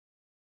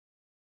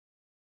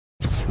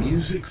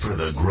Music for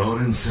the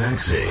grown and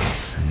sexy.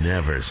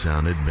 Never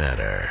sounded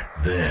better.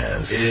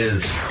 This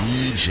is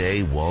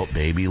DJ Walt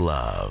Baby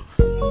Love.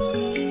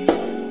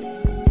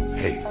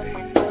 Hey,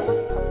 baby.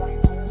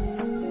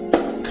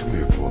 Come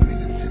here for a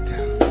minute and sit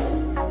down.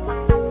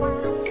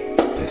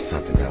 There's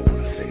something I want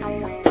to say to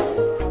you.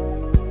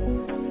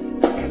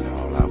 And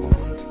all I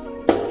want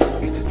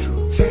is the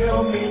truth.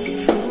 Tell me the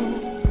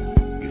truth.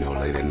 You know,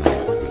 late at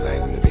night, when you're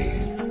laying in the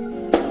bed,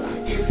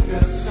 is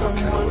there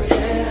someone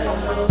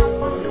else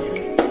for you?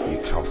 You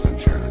toss and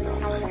turn all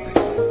night, baby.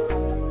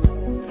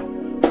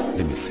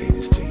 Let me say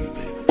this to you,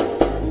 baby.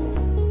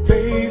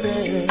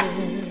 Baby,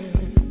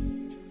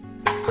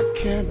 I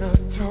cannot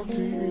talk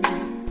to you.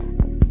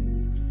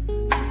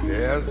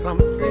 There's some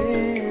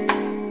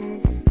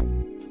things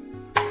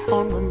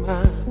on my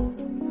mind.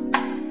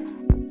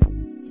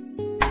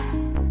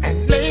 And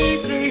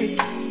lately,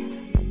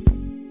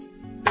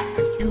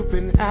 you've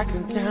been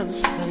acting kind of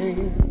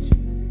strange.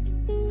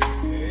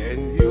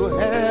 And you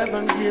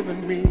haven't given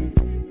me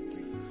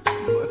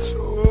much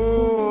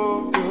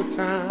of your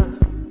time.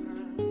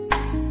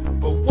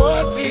 But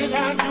what did I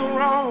do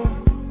wrong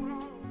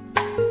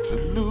to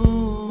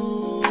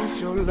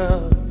lose your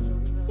love?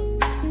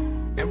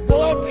 And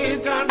what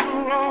did I do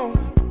wrong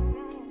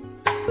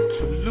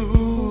to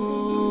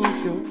lose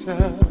your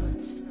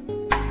touch?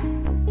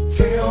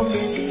 Tell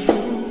me the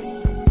truth.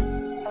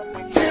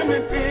 Tell me,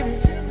 baby,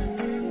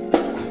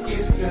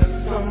 is there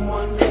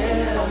someone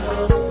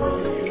else for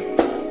you?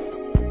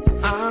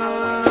 I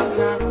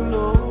gotta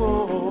know.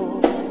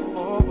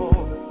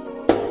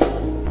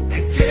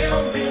 And tell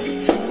me the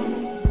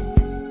truth.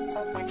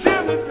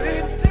 Tell me,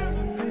 baby,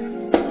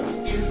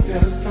 is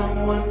there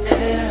someone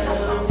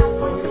else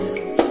for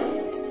you?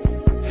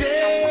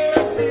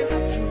 Tell me the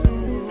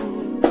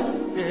truth,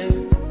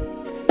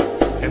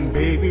 yeah. And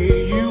baby,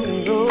 you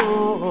know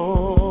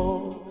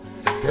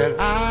that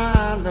I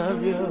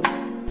love you.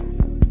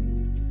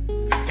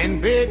 And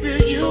baby,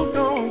 you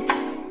know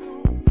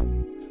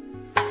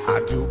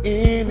I'd do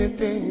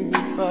anything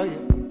for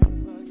you.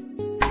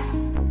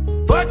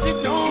 But you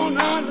don't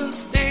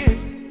understand.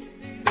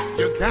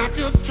 You got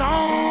to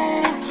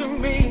talk to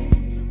me.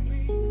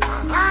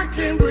 I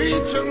can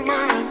reach your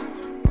mind.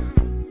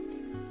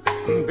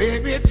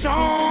 Baby,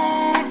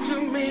 talk to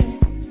me.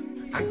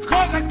 And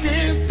 'cause I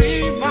can't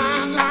see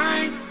my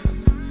life,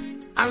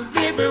 I'm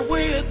living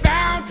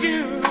without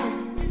you.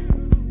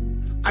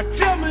 I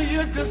tell me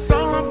it's just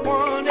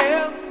someone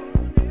else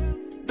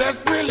that's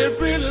really,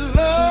 really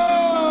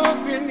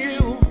loving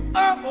you.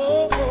 Oh,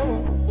 oh,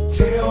 oh.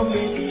 Tell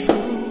me the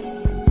truth.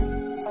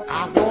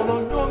 I wanna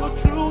know the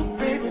truth,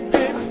 baby,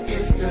 baby.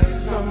 Is there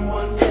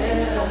someone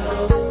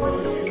else for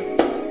you?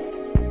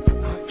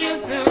 Is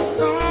there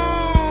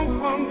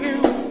someone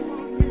new,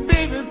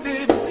 baby,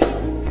 baby?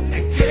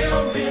 And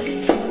tell me the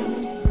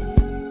truth.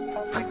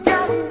 I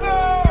gotta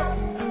know.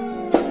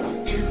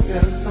 Is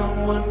there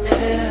someone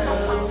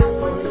else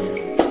for you?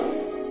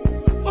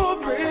 Oh,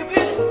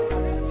 baby,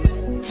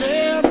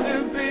 tell me,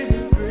 baby,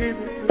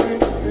 baby,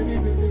 baby,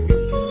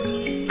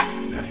 baby.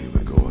 Now here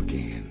we go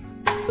again.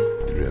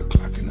 3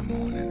 o'clock in the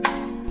morning.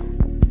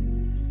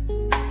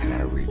 And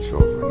I reach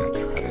over and I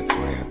try to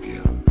grab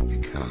you. You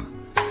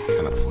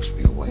kind of push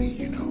me away,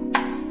 you know.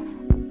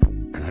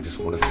 And I just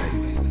want to say,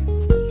 baby,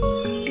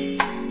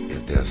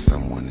 if there's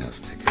someone else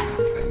taking my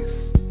place,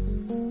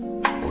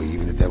 or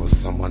even if there was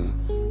someone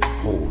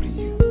holding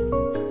you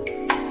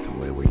the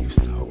way we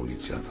used to hold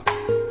each other,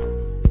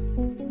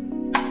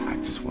 I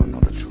just want to know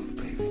the truth,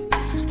 baby.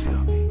 Just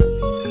tell me.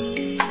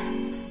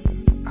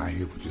 I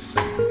hear what you're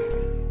saying,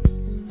 baby,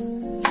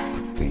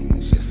 but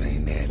things just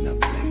ain't adding up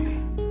lately.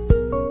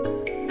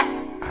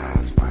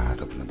 Eyes wide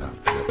open about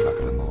 3 o'clock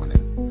in the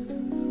morning.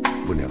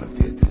 We never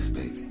did this,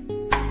 baby.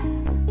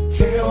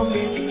 Tell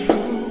me the truth.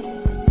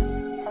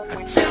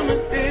 Tell me,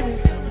 baby,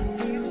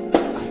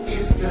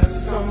 is there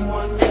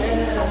someone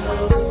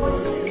else for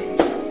you?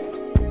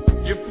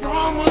 You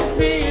promised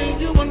me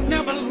you would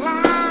never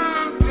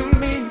lie to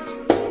me.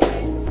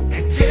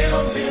 And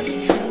tell me the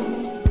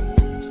truth.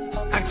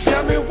 And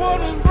tell me what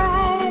is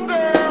wrong,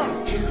 girl.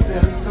 Is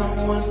there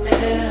someone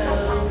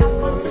else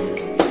for you?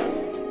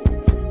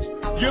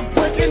 You're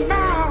breaking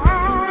my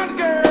heart,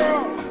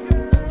 girl.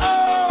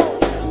 Oh,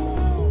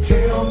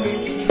 tell me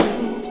the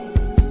truth.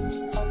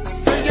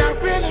 Say I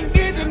really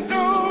need to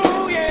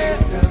know, yeah.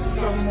 Is there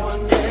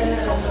someone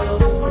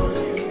else for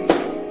you?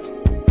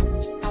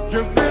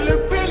 You really,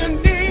 really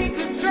need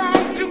to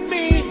talk to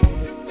me.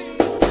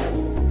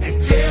 And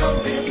tell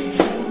me the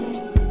truth.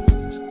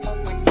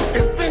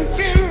 It's been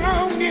 10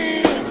 long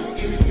years.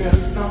 Is there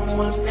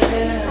someone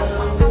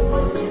else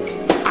for you?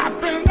 I've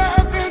been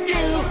loving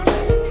you.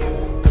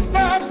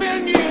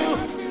 Loving you.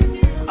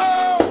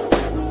 Oh,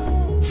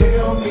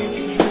 tell me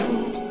the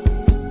truth.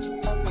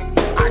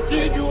 I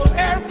give you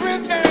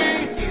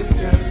everything. Is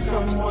there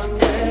someone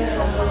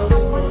else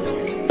for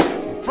you?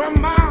 From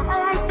my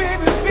heart,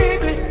 baby,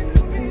 baby.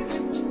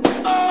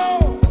 Oh,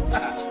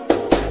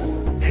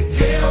 and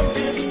tell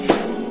me the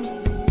truth.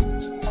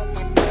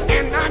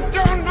 And I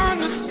don't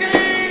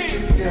understand.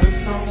 Is there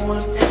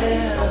someone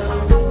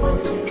else for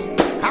you?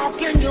 I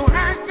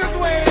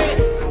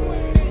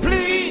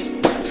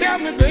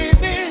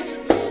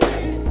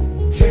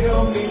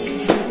Tell me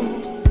the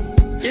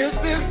truth.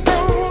 Is this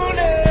someone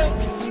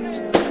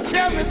else?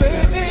 Tell me,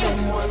 baby.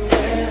 Someone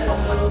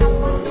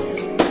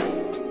else.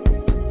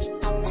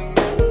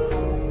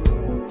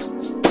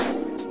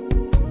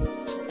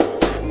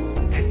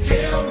 And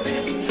tell me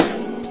the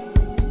truth.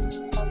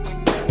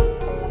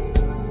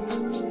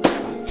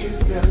 Is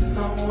there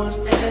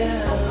someone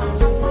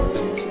else?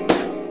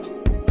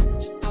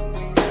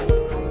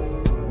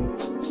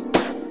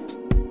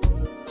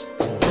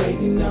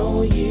 Waiting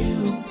on you.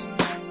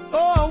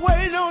 Oh, I'm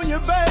waiting on you,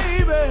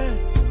 baby.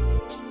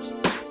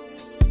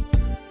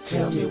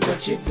 Tell me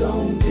what you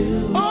gonna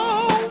do.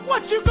 Oh,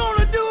 what you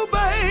gonna do,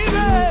 baby?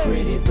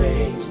 Pretty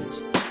baby,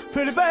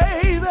 Pretty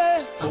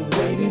baby. I'm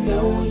waiting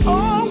on you.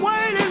 Oh, I'm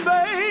waiting,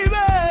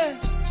 baby.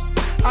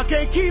 I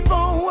can't keep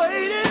on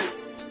waiting.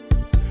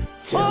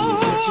 Tell me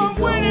what you I'm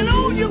waiting gonna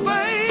on do. you,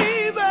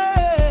 baby.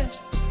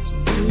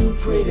 Do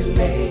pretty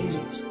lady.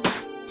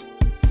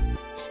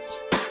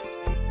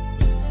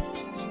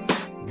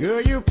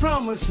 Girl, you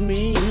promised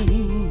me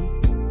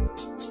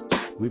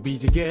we'd be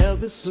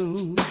together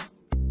soon.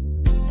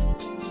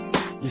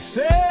 You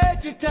said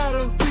you're tired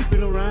of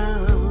creeping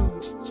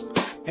around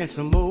in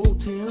some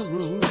motel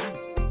room.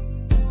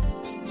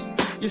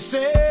 You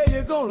said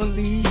you're gonna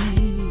leave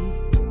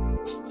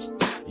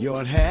your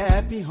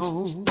unhappy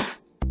home.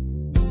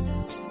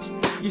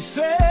 You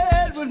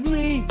said with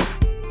me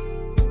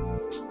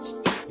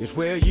is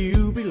where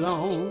you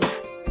belong.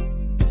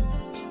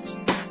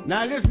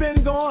 Now it's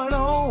been going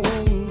on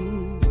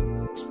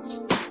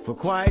for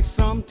quite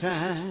some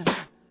time,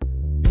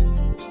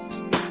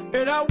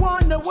 and I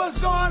wonder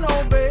what's going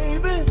on,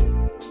 baby,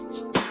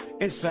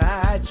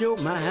 inside your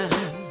mind.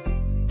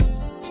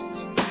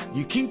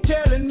 You keep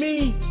telling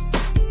me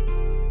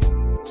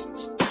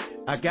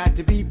I got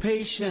to be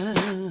patient,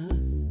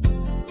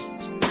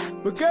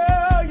 but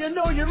girl, you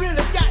know you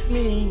really got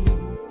me.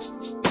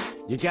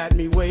 You got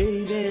me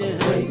waiting.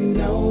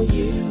 Waiting on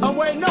you. I'm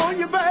waiting on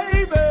you,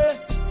 baby.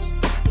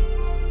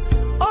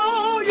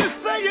 Oh, you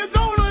say you're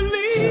gonna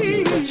leave. Tell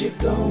me what you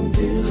gonna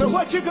do. So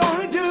what you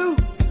gonna do?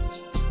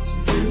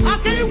 I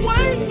can't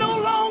wait no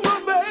longer,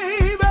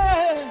 baby.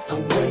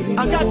 I'm waiting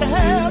I got on to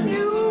have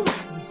you.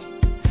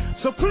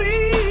 So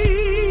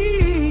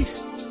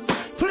please,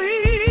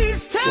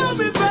 please tell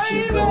me,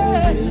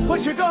 baby,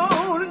 what you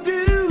gonna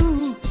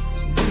do?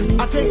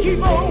 I can't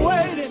keep on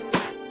waiting.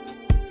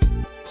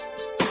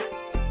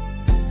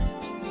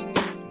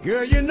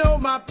 Girl, you know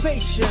my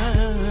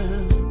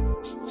patience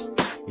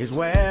is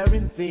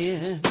wearing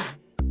thin,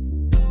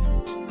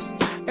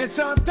 and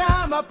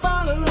sometimes I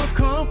find a little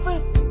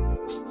comfort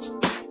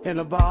in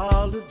a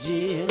bottle of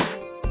gin.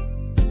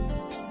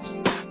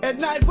 At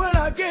night when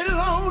I get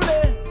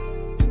lonely,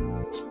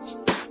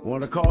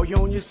 wanna call you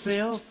on your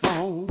cell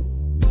phone,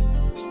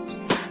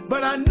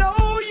 but I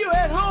know you're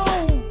at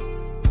home,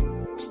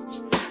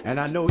 and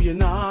I know you're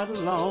not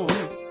alone.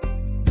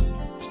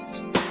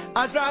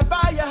 I drive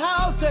by your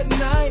house at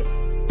night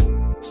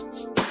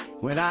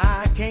when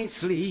I can't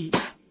sleep,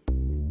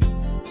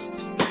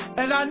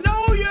 and I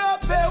know you're up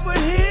there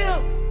with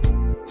him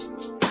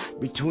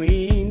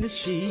between the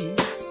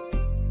sheets,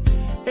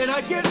 and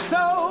I get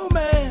so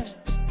mad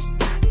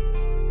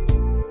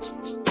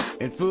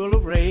and full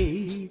of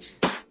rage,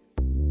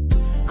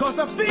 'cause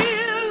I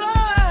feel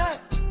like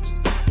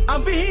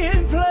I'm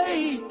being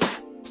played.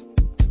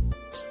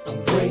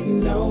 I'm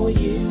waiting on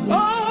you.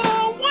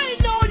 Oh,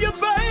 waiting on you,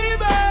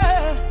 baby.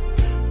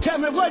 Tell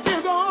me what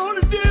you're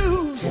gonna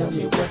do. Tell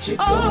me what you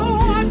gonna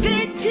Oh, I do.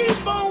 can't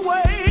keep on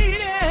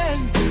waiting.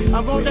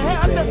 I'm going to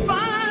have to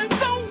find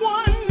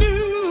someone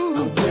new.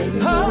 I'm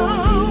waiting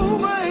Oh,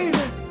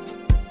 baby.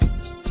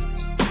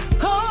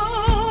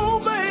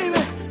 Oh, baby.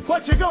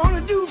 What you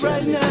gonna do Tell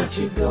right me now? what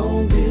you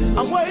gonna do.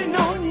 I'm waiting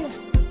on you.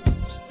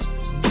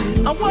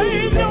 I'm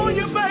waiting on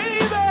you,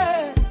 baby.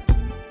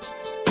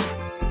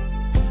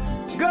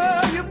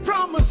 Girl, you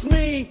promised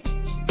me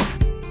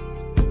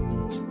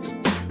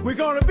we're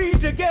gonna be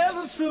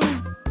together soon.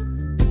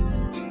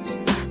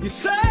 You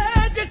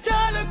said you're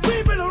tired of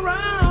creeping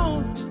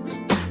around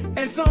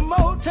in some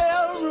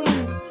motel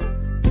room,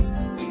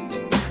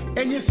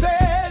 and you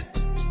said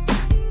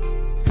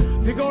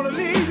you're gonna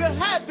leave your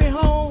happy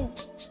home,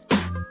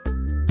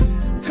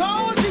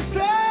 'cause you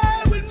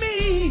said with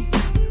me,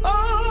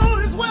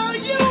 oh, it's where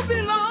you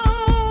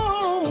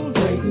belong.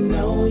 Waiting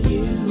on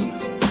you.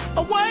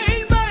 I'm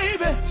waiting,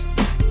 baby.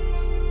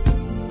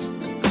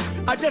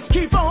 I just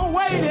keep on Tell me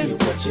waiting.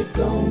 what you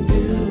gonna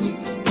do.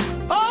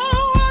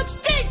 Oh, I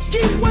can't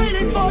keep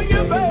waiting for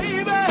you,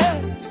 baby.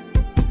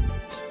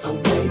 I'm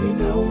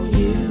waiting on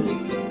you.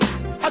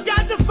 I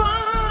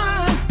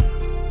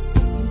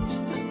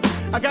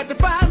got to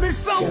find me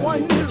Tell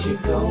someone me new. what you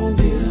gonna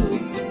do.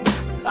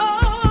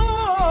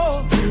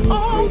 Oh,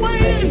 I'm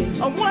waiting,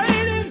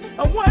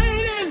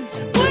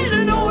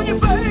 waiting on you,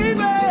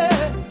 baby.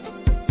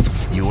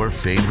 Your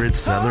favorite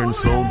Southern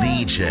Soul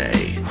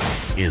DJ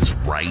is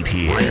right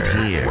here.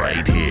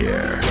 Right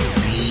here.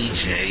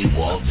 DJ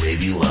Walt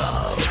Baby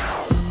Love.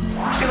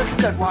 She looking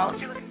good, Walt.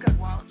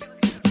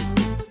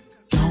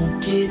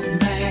 Don't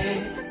get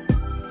mad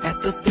at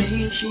the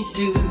things she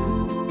do.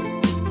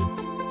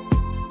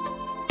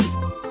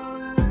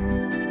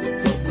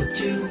 What would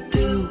you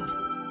do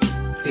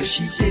if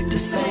she did the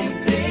same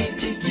thing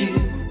to you?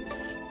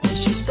 When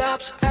she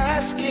stops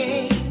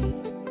asking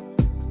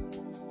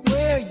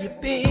where you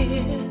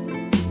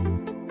been,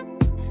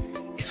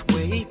 it's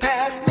way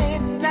past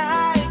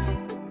midnight,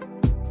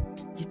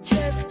 you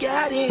just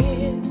got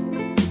in.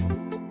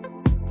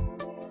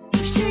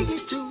 She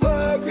used to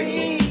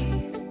worry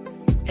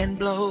and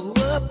blow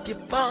up your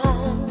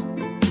phone.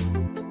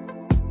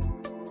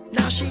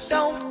 Now she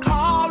don't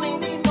call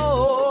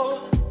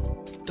anymore,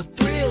 the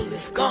thrill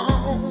is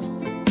gone.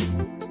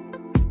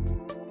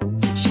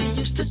 She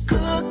used to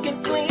cook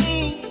and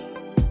clean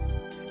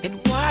and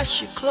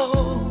wash your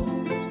clothes.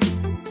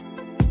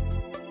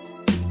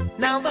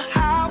 Now the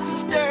house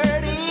is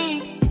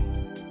dirty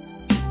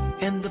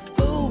and the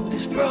food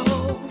is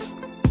froze.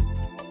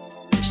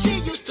 She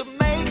used to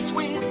make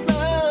sweet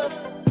love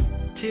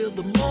till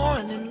the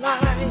morning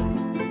light.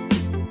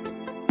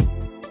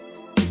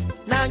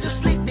 Now you're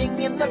sleeping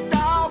in the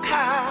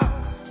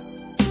doghouse,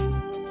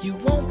 you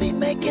won't be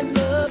making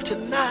love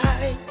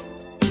tonight.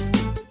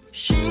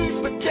 She's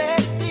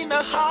protecting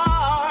her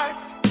heart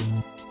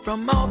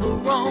from all the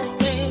wrong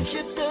things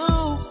you do.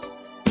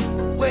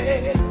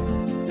 Well,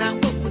 now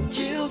what would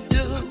you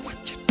do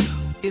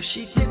if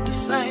she did the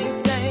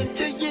same thing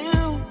to you?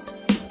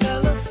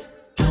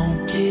 Fellas,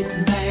 don't get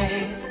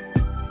mad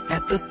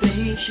at the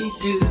things she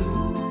do.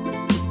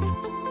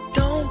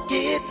 Don't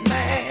get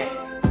mad.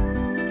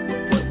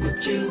 What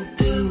would you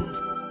do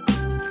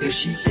if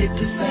she did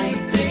the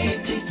same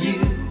thing to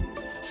you?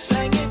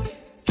 Sing it.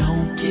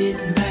 Don't get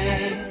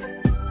mad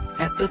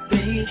at the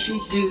things she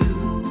do.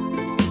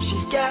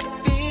 She's got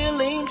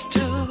feelings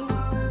too.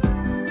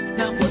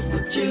 Now what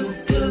would you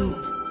do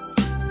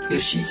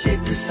if she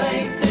did the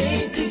same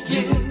thing to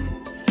you?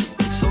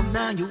 So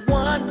now you're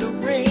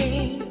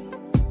wondering,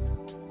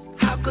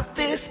 how could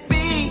this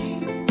be?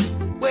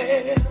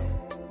 Well,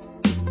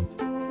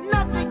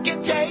 nothing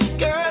can take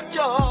her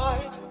joy,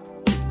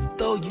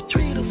 though you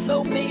treat her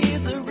so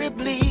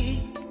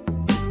miserably.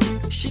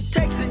 She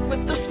takes it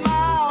with a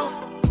smile,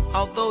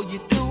 although you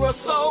do her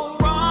so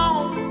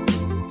wrong.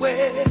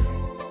 Well,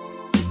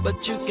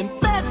 but you can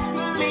best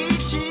believe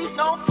she's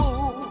no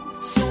fool.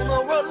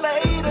 Sooner or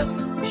later,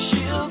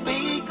 she'll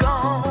be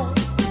gone.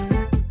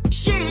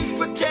 She's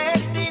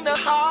protecting her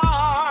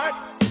heart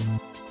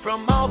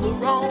from all the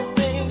wrong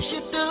things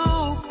you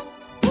do.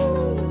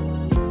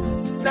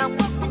 Now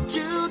what would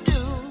you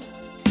do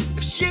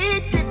if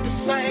she did the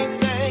same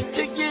thing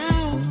to you?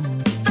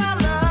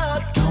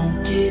 Fellas,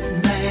 don't get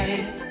mad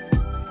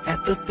at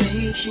the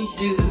things she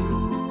do.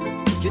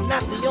 You're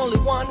not the only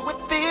one with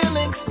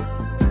feelings.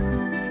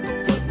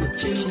 What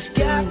would you She's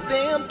got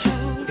them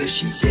too if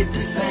she did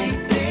the same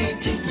thing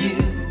to you.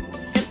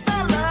 And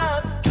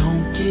fellas,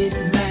 don't get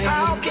mad.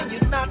 How can you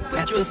not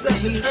put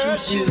yourself in her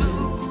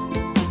shoes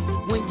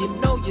when you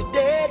know you're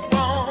dead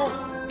wrong?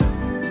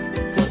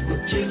 What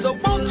would you So do?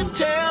 Won't you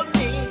tell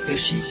me if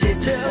she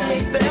did the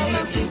same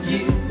thing to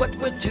you? What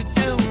would you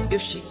do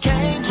if she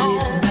came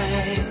home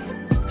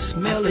mad,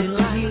 smelling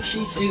like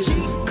she's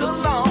cheap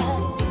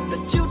cologne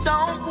that you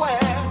don't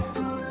wear?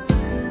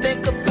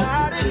 Think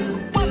about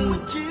it. What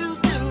would you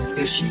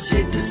do if she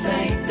did the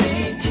same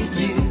thing to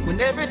you? When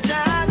every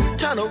time you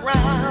turn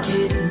around,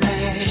 get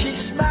mad, she's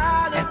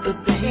smiling at the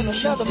thing in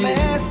another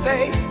man's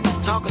face,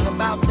 talking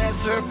about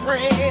that's her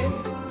friend.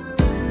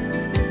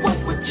 What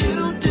would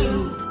you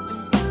do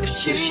if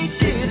she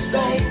did the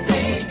same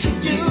things to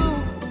you?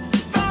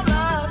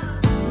 Fellas,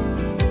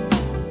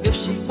 if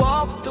she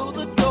walked through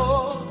the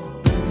door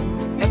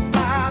at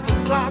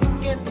 5 o'clock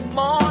in the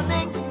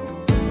morning,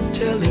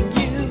 telling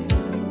you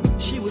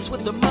she was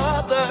with her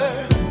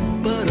mother,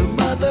 but her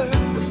mother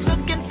was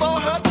looking for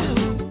her too.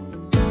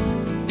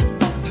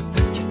 What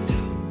would you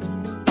do?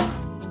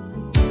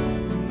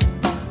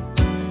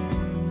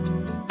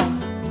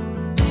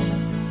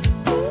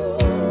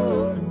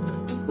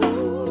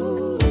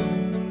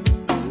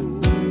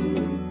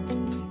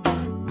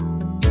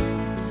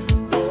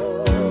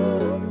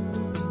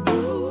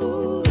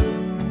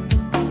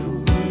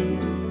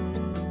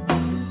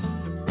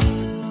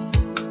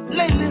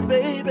 Lately,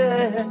 baby,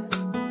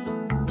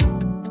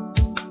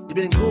 you've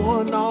been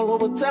going all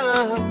over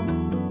town,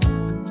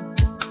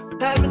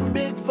 having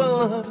big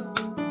fun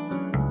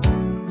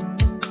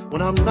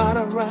when I'm not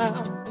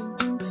around.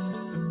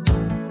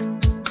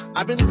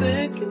 I've been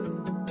thinking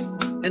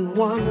and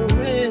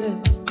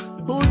wondering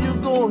who you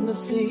going to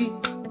see.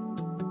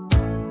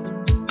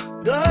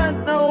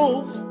 God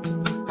knows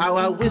how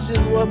I wish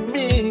it were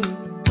me.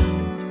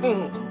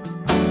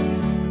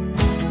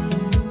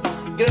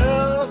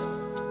 Girl,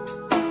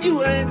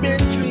 you ain't been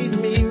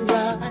treating me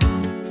right.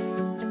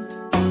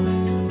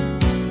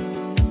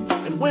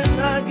 And when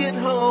I get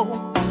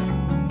home,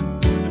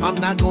 I'm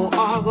not gonna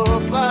argue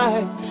or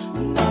fight.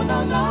 No, no,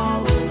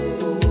 no.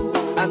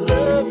 I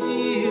love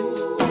you,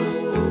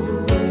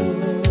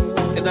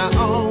 and I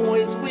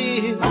always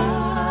will.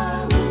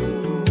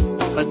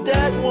 But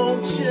that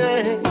won't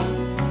change.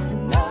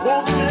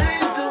 Won't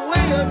change the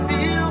way I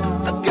feel.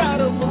 I gotta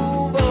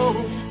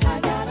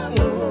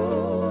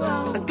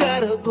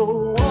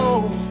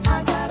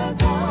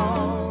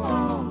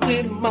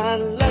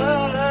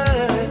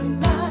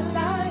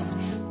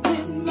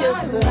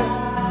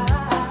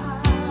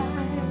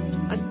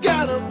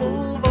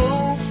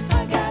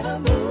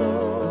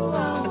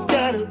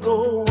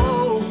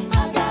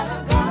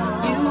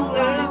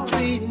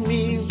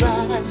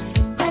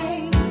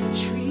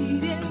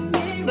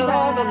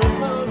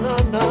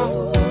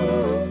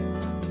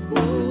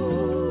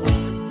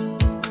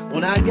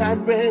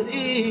got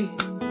ready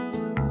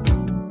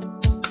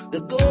to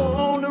go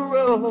on the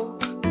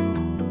road,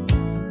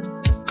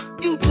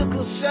 you took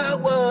a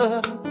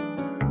shower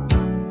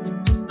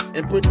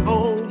and put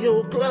on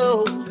your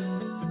clothes.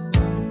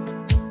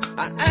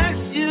 I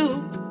asked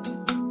you,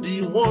 do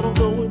you want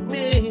to go with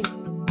me?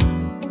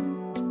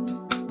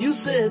 You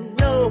said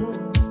no.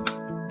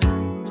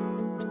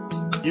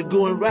 You're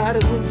going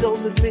riding with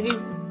Josephine.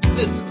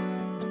 Listen,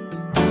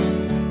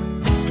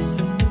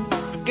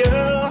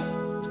 girl,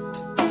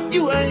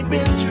 you ain't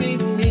been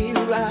treating me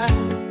right.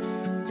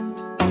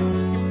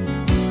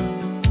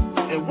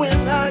 And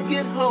when I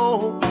get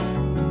home,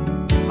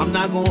 I'm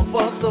not gonna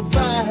fuss or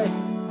fight.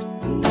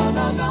 No,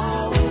 no,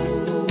 no.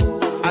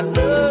 I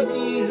love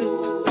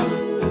you,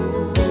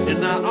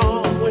 and I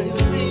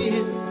always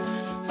will.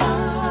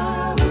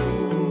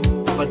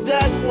 But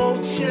that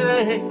won't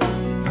change.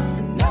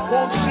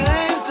 Won't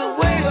change the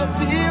way I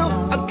feel.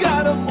 I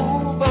gotta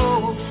move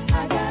on.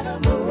 I gotta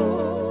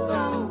move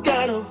on.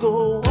 Gotta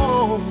go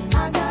on.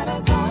 I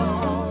gotta go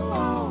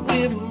on.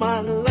 With my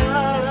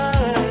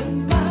life. With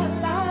my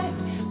life.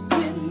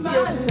 With my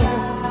yes,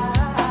 life.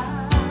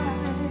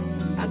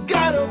 I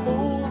gotta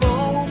move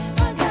on.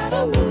 I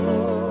gotta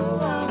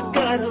move on. I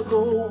gotta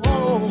go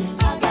on.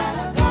 I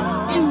gotta go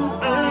on. You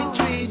ain't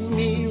treating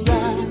me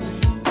right.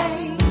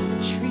 Ain't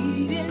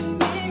treating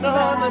me right. No,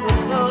 no,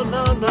 no,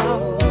 no,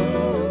 no.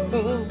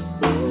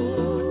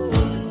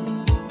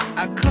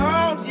 I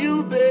called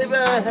you, baby,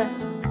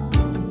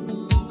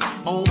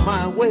 on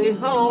my way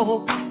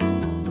home.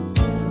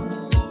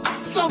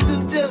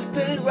 Something just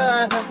ain't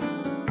right,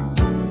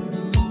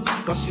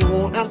 'cause you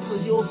won't answer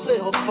your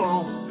cell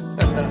phone.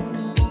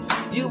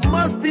 You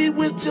must be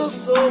with your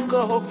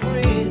so-called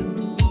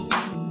friend.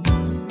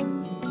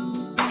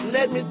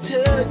 Let me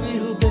tell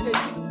you, baby,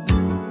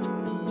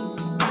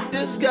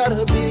 this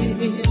gotta be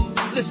it.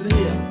 Listen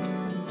here.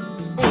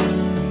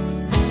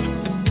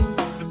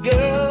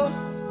 Girl,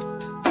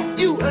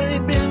 you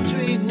ain't been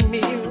treating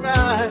me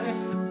right.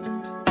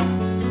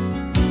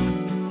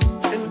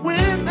 And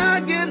when I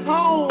get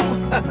home,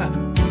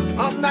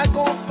 I'm not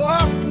gonna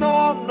fuss, no,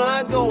 I'm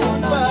not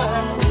gonna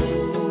fight.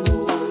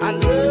 I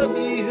love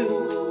you,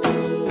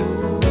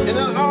 and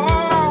I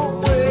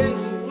always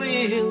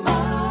will.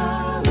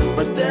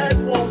 But that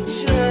won't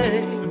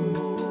change.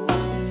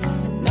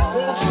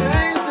 Won't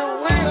change the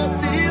way I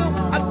feel.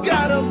 I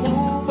gotta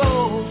move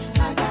on.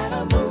 I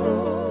gotta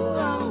move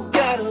on.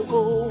 Gotta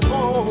go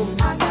on.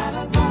 I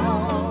gotta go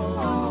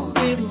on.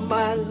 In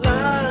my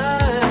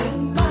life.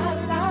 In my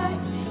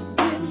life.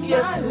 In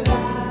yes, my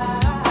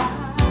life.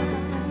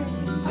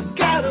 I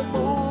gotta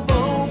move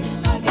on.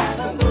 I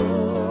gotta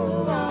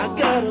move on. I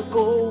gotta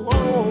go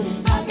on.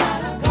 I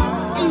gotta go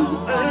on. You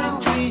ain't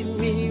treating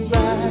me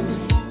right.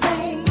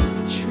 Ain't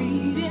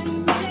treating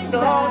me right.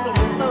 No, no,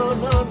 no,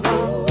 no, no.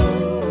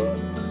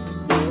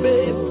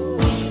 Baby,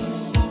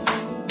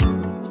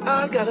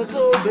 I gotta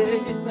go,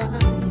 baby.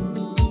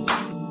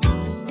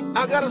 I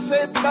gotta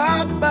say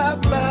bye, bye,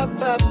 bye,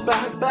 bye,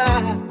 bye,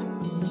 bye.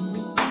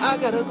 I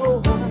gotta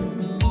go.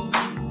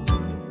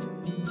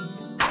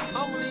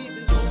 I'm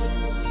leaving.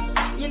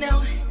 You know,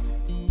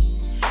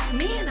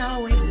 men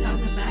always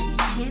talk about you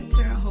can't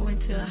turn a hoe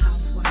into a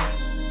housewife.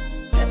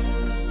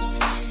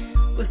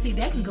 Well, see,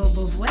 that can go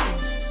both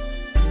ways.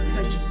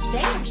 'Cause you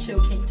damn sure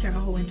can't turn a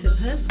hoe into a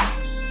husband.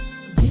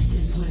 This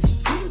is what it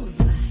feels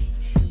like.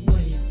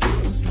 What it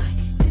feels like.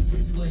 This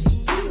is what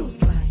it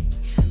feels like.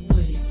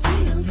 What it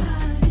feels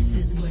like. This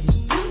is what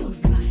it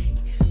feels like.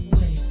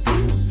 What it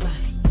feels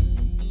like.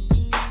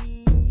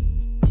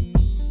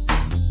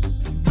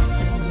 This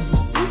is what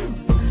it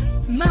feels like.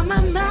 My, my,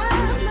 my,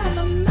 my,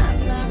 my, my,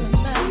 my,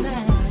 my,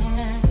 my.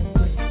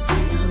 What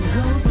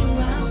goes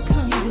around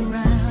comes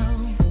around.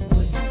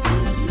 What it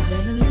feels like. You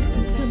better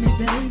listen to me,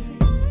 baby.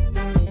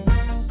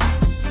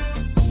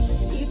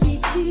 If you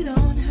cheat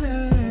on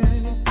her,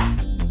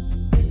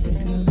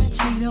 he's gonna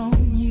cheat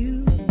on you.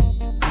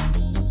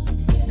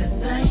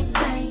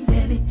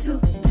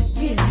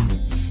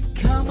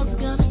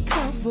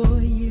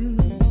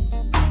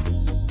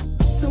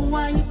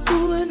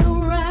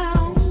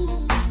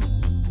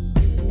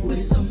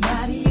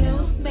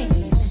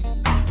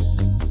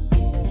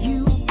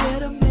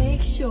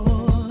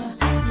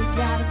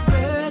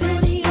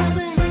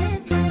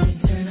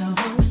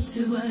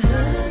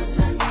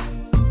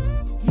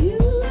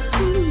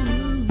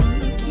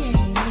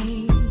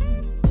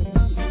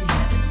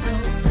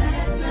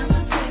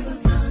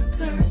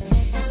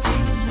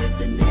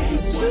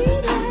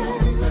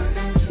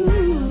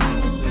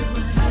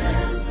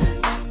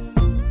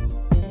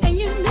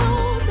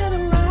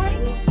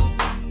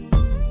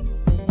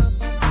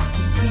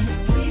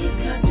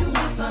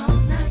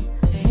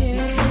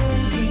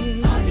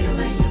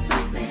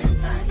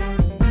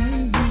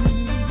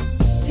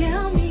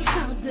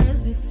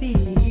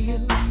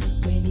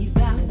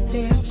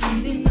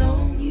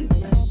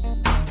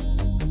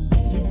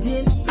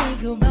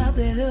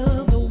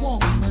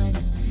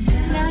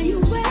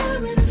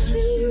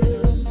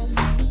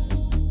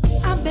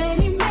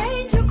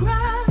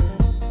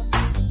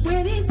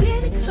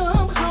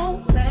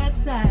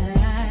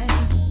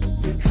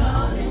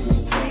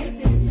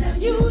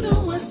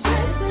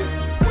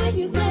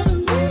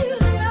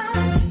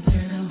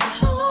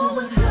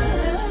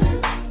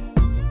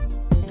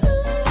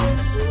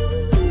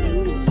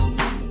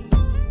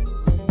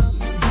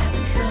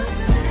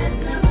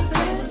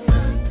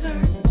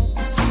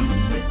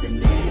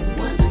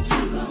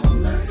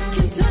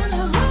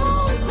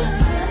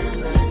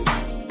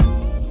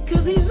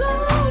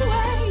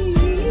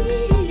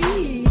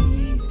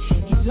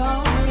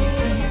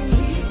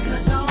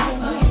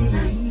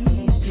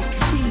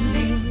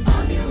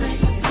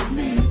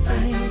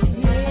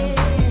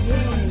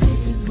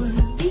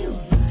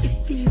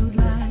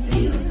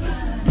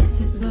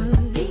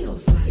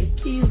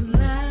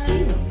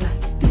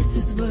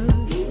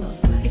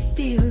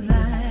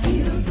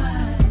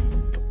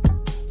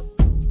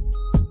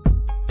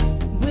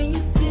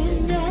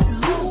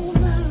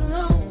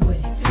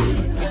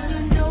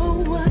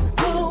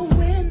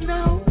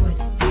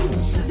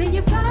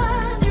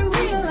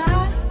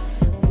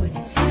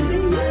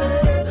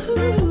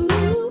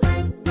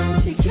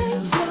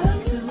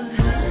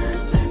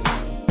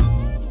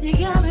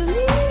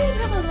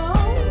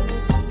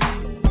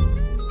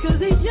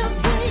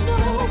 just ain't no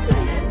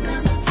place.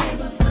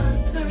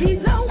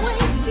 He's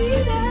always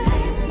cheating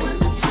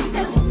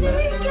and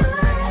sneaking.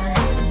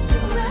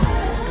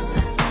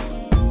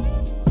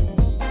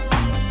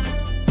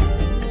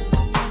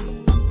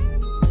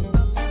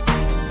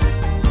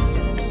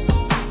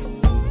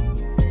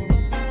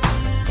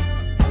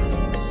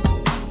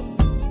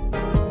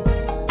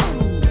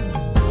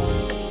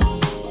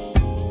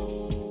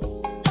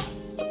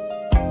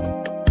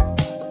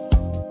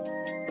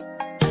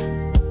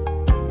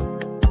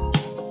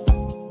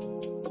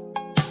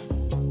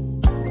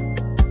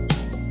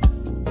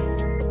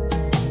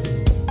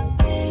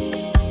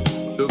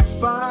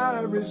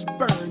 Is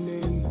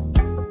burning,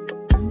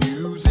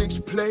 music's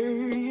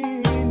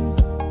playing,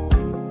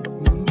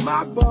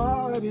 my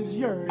body's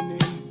yearning,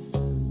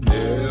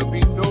 there'll be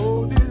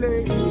no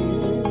delay.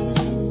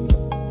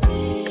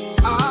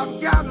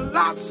 I've got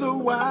lots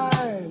of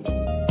wine,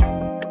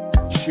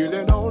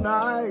 chilling on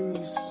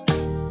ice,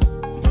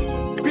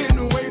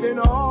 been waiting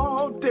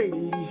all day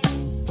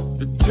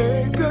to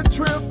take a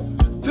trip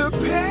to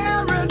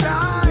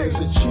paradise. There's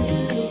a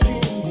chill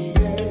in the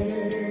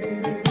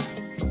air,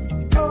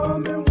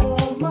 come and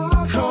warm my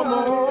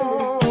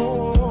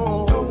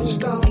don't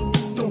stop,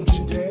 don't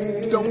you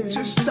dare. Don't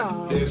you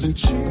stop. There's a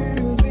chill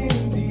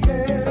in the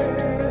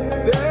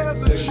air.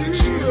 There's a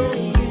chill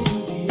in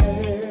the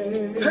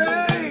air.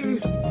 Hey,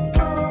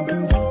 come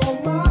and warm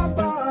my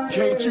body.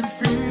 Can't you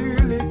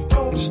feel it?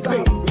 Don't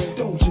stop,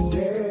 don't you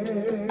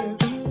dare.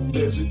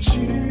 There's a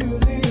chill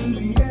in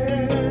the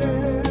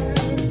air.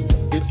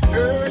 It's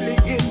early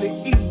in the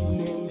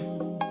evening,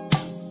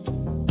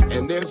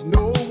 and there's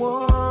no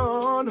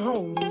one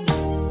home.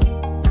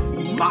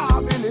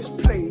 Marvin is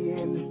playing.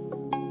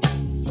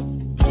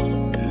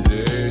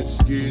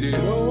 Let's get it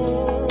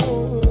on.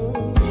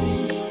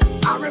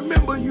 I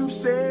remember you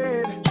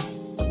said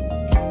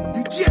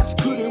you just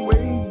couldn't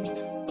wait.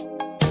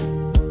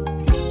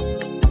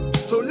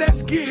 So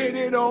let's get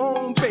it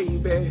on,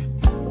 baby,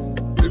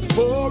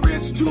 before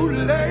it's too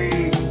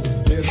late.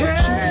 Hey,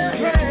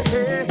 hey,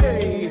 hey,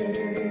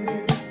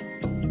 hey.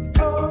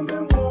 Come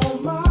and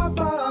warm my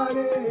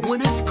body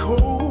when it's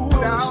cold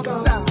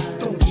outside.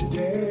 Don't you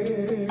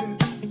dare.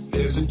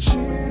 There's a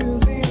chill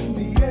in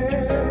the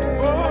air.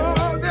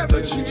 Oh, there's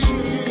a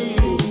chill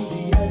in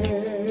the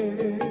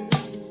air.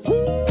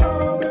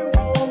 Come and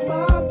warm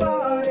my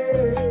body.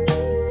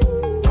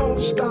 Don't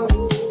stop,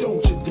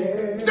 don't you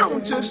dare.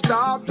 Don't you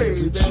stop, baby.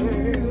 There's a chill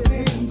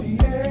in the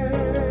air.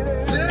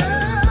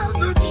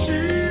 There's a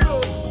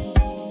chill.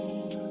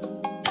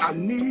 I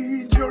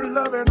need your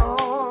loving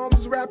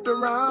arms wrapped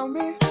around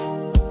me.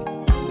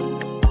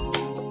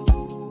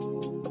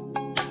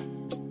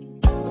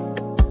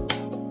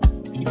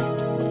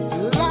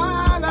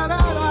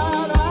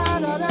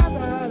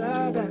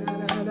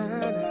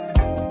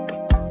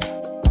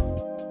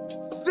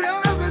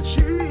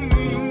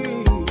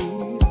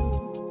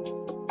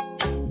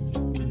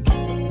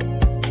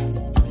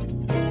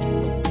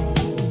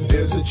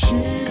 There's a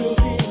chill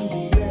in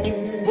the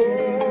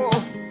air.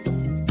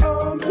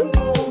 Oh, come and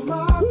warm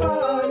my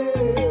body.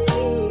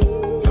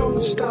 Don't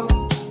stop,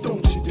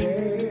 don't you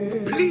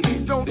dare. Please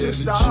don't you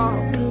stop.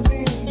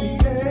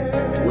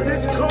 When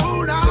it's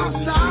cold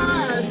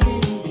outside,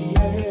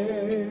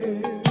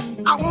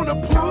 I wanna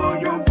pull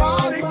your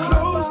body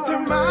close to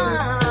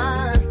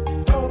mine.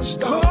 Don't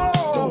stop,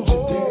 don't you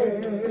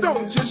dare.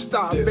 Don't you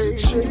stop, baby.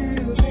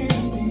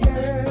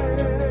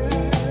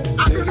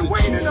 I've been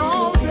waiting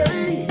all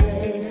day.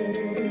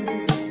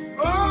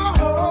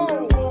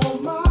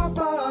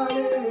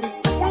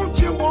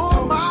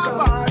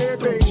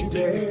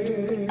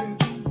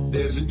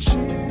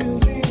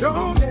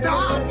 Don't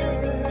stop,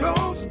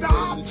 don't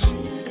stop.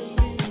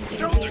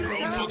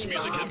 Don't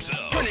Music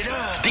himself. Turn it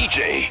up.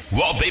 DJ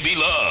Walt Baby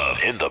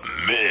Love in the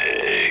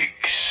mix.